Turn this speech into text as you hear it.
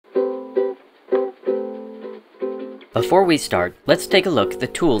Before we start, let's take a look at the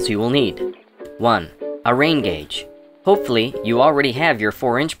tools you will need. 1. A rain gauge. Hopefully, you already have your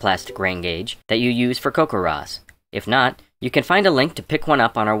 4-inch plastic rain gauge that you use for CocoRaHs. If not, you can find a link to pick one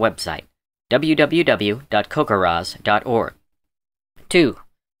up on our website, www.cocorahs.org. 2.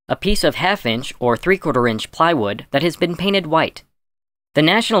 A piece of 1/2-inch or 3/4-inch plywood that has been painted white. The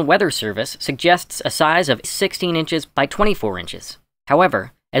National Weather Service suggests a size of 16 inches by 24 inches.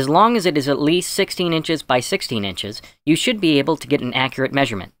 However, as long as it is at least 16 inches by 16 inches, you should be able to get an accurate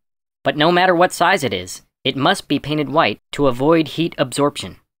measurement. But no matter what size it is, it must be painted white to avoid heat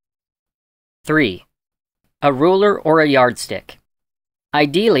absorption. 3. A ruler or a yardstick.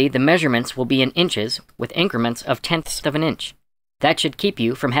 Ideally, the measurements will be in inches with increments of tenths of an inch. That should keep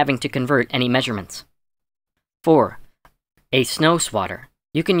you from having to convert any measurements. 4. A snow swatter.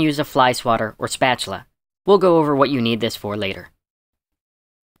 You can use a fly swatter or spatula. We'll go over what you need this for later.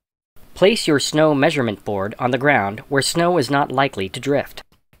 Place your snow measurement board on the ground where snow is not likely to drift.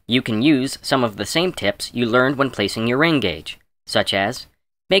 You can use some of the same tips you learned when placing your rain gauge, such as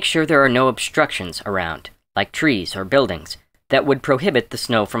make sure there are no obstructions around, like trees or buildings, that would prohibit the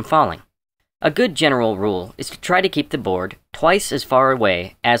snow from falling. A good general rule is to try to keep the board twice as far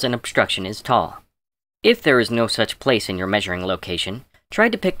away as an obstruction is tall. If there is no such place in your measuring location, try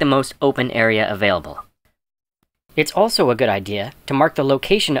to pick the most open area available. It's also a good idea to mark the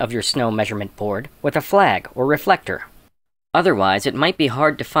location of your snow measurement board with a flag or reflector. Otherwise, it might be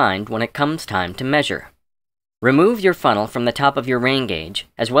hard to find when it comes time to measure. Remove your funnel from the top of your rain gauge,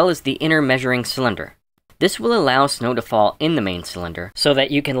 as well as the inner measuring cylinder. This will allow snow to fall in the main cylinder so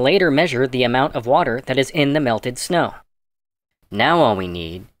that you can later measure the amount of water that is in the melted snow. Now all we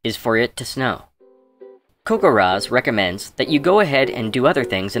need is for it to snow. CocoRaHs recommends that you go ahead and do other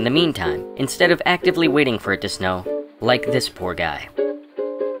things in the meantime instead of actively waiting for it to snow, like this poor guy.